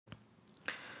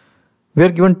We are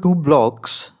given two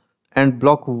blocks, and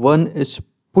block 1 is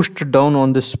pushed down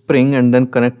on the spring and then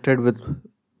connected with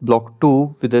block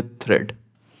 2 with a thread.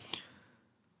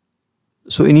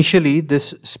 So initially this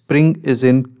spring is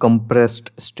in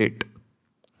compressed state.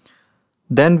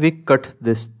 Then we cut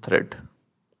this thread,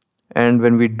 and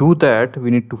when we do that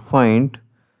we need to find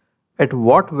at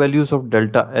what values of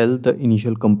delta L, the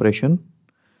initial compression,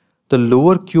 the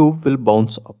lower cube will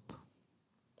bounce up.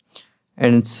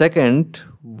 And in second,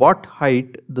 what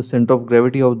height the center of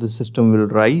gravity of the system will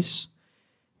rise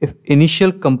if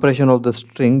initial compression of the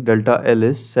string delta L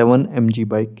is 7 mg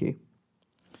by k.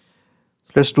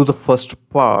 So let's do the first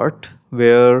part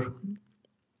where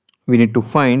we need to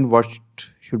find what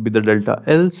should be the delta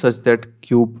L such that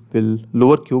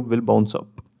lower cube will bounce up.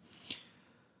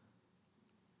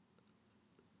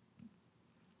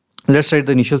 Let's write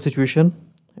the initial situation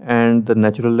and the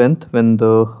natural length.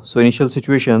 Initial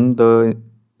situation, the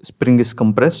spring is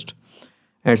compressed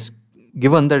and it's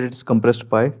given that it's compressed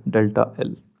by delta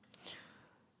L.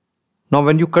 Now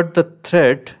when you cut the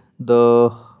thread,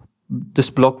 this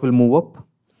block will move up.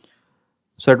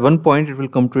 So at one point it will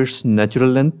come to its natural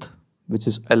length, which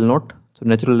is L0, so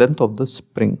natural length of the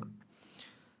spring.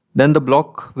 Then the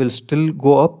block will still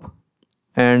go up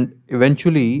and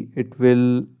eventually it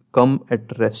will come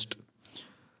at rest.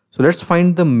 So let's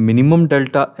find the minimum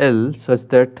delta L such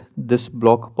that this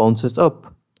block bounces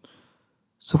up.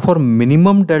 So for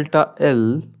minimum delta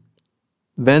L,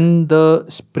 when the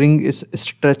spring is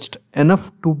stretched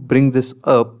enough to bring this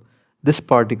up, this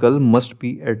particle must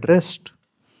be at rest.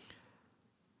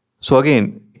 So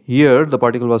again, here the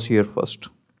particle was here first.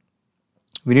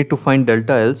 We need to find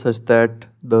delta L such that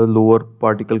the lower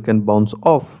particle can bounce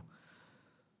off.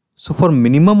 So for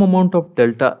minimum amount of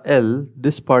delta L,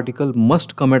 this particle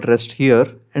must come at rest here,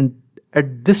 and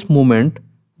at this moment,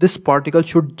 this particle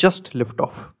should just lift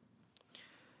off.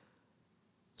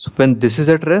 So when this is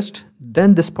at rest,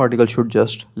 then this particle should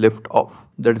just lift off.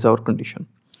 That is our condition.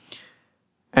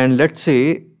 And let's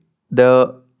say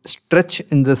the stretch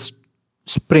in the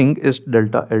spring is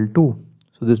delta L2.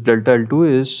 So this delta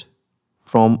L2 is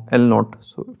from L0.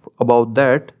 So above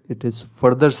that, it is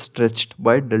further stretched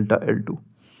by delta L2.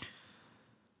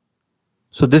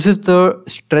 So this is the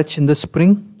stretch in the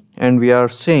spring, and we are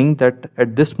saying that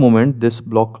at this moment this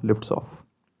block lifts off.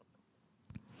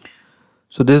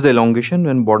 So this is the elongation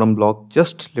when bottom block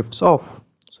just lifts off.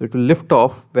 So it will lift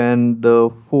off when the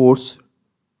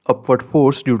upward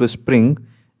force due to spring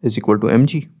is equal to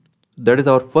mg. That is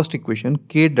our first equation,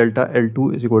 k delta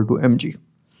L2 is equal to mg.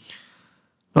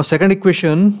 Now second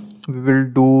equation, we will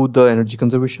do the energy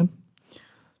conservation.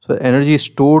 So energy is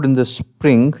stored in the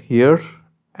spring here,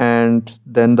 and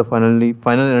then the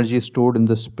final energy is stored in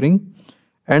the spring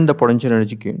and the potential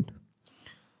energy gained.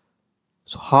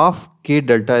 So half k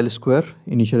delta L square,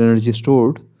 initial energy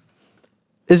stored,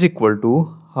 is equal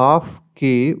to half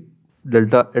k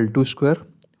delta L2 square,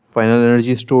 final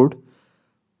energy stored,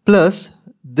 plus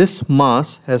this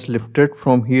mass has lifted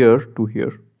from here to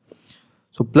here.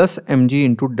 So plus mg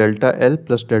into delta L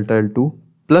plus delta L2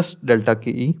 plus delta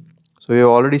ke. So we have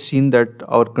already seen that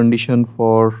our condition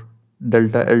for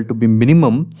delta L to be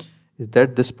minimum is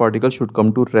that this particle should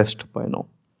come to rest by now.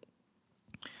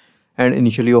 And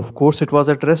initially, of course, it was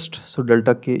at rest. So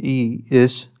delta ke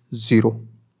is 0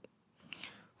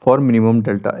 for minimum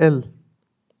delta L.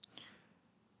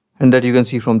 And that you can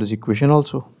see from this equation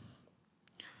also.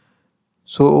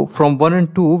 So from 1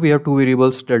 and 2, we have two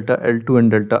variables, delta L2 and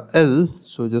delta L.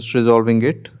 So just resolving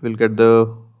it, we'll get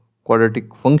the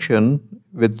quadratic function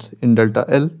in delta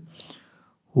L,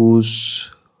 whose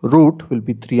root will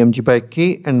be 3 mg by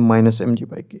k and minus mg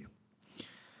by k.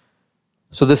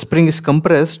 So the spring is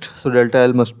compressed, so delta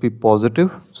L must be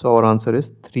positive. So our answer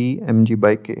is 3 mg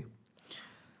by k.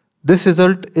 This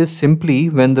result is simply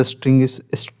when the string is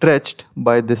stretched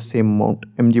by this same amount,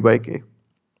 mg by k.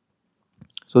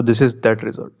 So this is that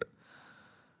result.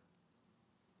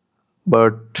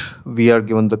 But we are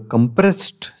given the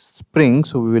compressed spring,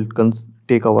 so we will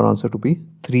take our answer to be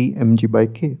 3 mg by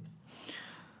k.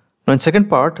 Now in second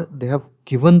part, they have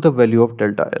given the value of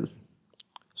delta L.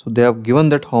 So they have given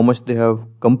that how much they have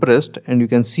compressed, and you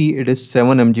can see it is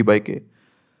 7 mg by k.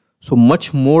 So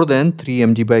much more than 3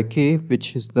 mg by k,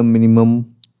 which is the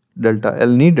minimum delta L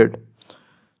needed.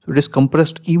 So it is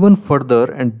compressed even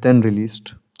further and then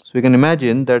released. So you can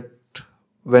imagine that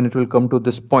when it will come to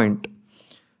this point,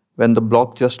 when the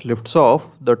block just lifts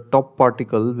off, the top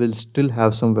particle will still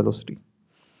have some velocity.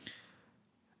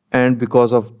 And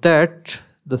because of that,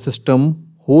 the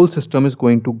whole system is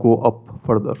going to go up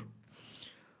further.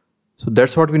 So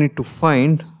that's what we need to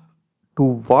find, to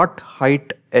what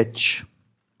height h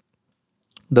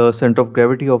the center of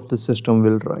gravity of the system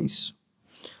will rise.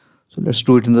 So let's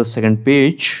do it in the second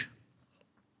page.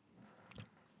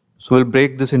 So we'll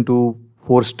break this into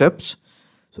 4 steps.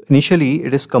 So initially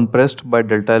it is compressed by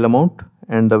delta L amount,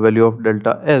 and the value of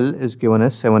delta L is given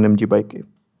as 7 mg by k.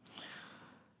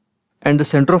 And the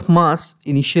center of mass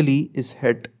initially is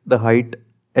at the height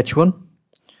h1,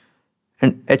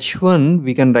 and h1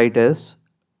 we can write as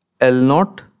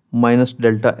L0 minus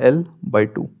delta L by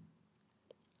 2.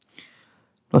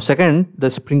 Now second,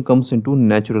 the spring comes into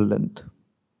natural length.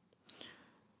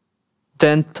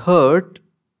 Then third,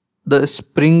 the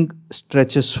spring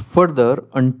stretches further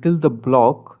until the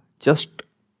block just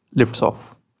lifts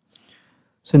off.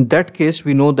 So in that case,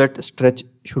 we know that stretch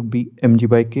should be mg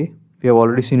by k. We have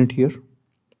already seen it here.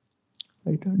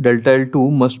 Right? Delta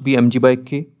L2 must be mg by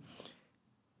k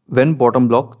when bottom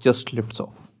block just lifts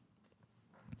off.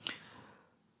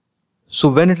 So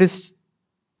when it is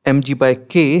mg by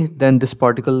k, then this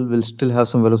particle will still have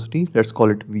some velocity. Let's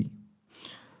call it v.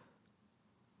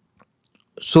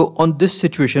 So on this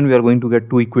situation, we are going to get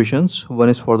 2 equations. One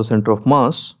is for the center of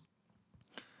mass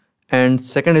and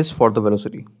second is for the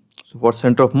velocity. So for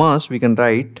center of mass, we can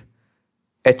write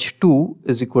h2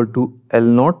 is equal to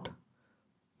L0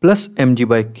 plus mg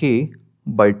by k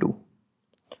by 2.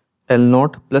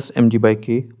 L0 plus mg by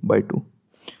k by 2.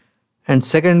 And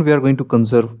second, we are going to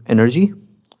conserve energy.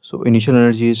 So initial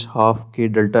energy is half k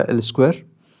delta L square.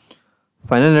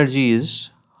 Final energy is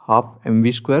half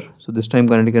mv square. So this time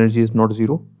kinetic energy is not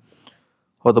 0.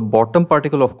 For the bottom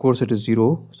particle, of course, it is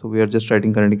 0. So we are just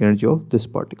writing kinetic energy of this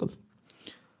particle.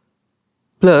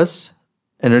 Plus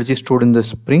energy stored in the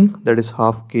spring, that is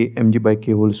half k mg by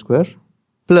k whole square.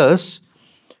 Plus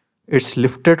it's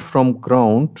lifted from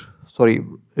ground,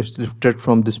 it's lifted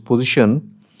from this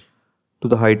position to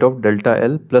the height of delta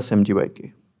L plus mg by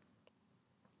k.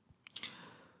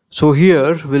 So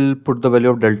here we'll put the value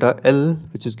of delta L,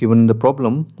 which is given in the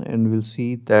problem, and we'll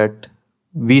see that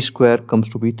v square comes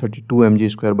to be 32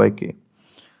 mg square by k.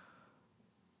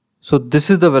 So this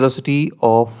is the velocity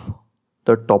of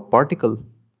the top particle.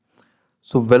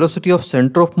 So velocity of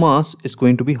center of mass is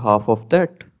going to be half of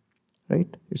that, right?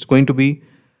 It's going to be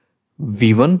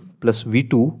v1 plus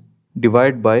v2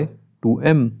 divided by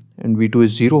 2m, and v2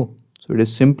 is 0. So it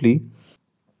is simply,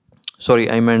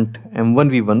 I meant m1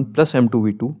 v1 plus m2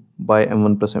 v2 by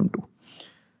m1 plus m2.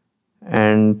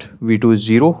 And v2 is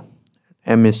 0,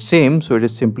 m is same, so it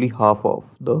is simply half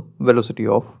of the velocity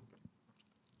of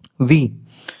v.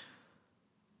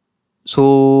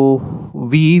 So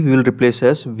v we will replace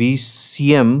as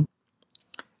vcm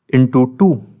into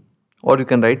 2, or you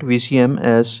can write vcm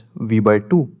as v by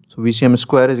 2. So vcm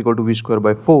square is equal to v square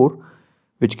by 4,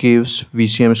 which gives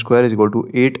vcm square is equal to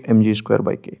 8 mg square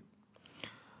by k.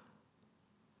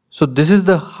 So this is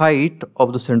the height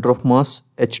of the center of mass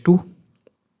h2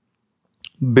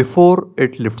 before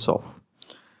it lifts off.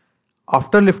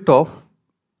 After liftoff,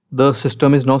 the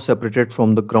system is now separated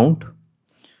from the ground.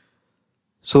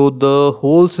 So the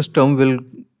whole system will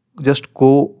just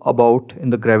go about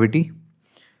in the gravity,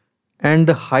 and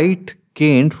the height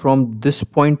gained from this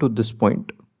point to this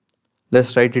point,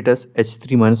 let's write it as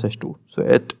h3 minus h2. So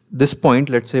at this point,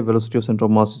 let's say velocity of center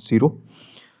of mass is 0.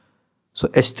 So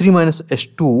h3 minus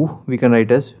h2 we can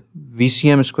write as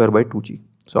vcm square by 2g.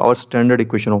 So our standard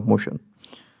equation of motion.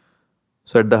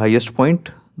 So at the highest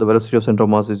point, the velocity of center of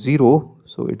mass is 0.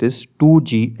 So it is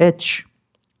 2gh,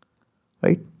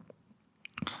 right?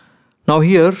 Now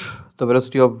here, the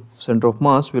velocity of center of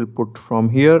mass we'll put from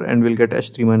here, and we'll get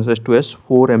h3 minus h2 as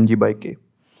 4 mg by k.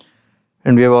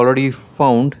 And we have already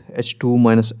found h2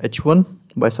 minus h1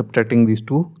 by subtracting these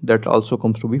two. That also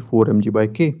comes to be 4 mg by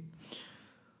k.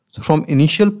 So from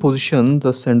initial position,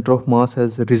 the center of mass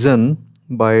has risen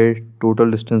by total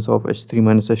distance of h3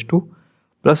 minus h2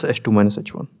 plus h2 minus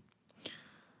h1.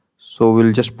 So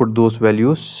we'll just put those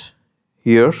values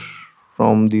here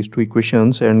from these two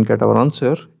equations and get our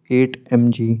answer 8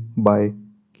 mg by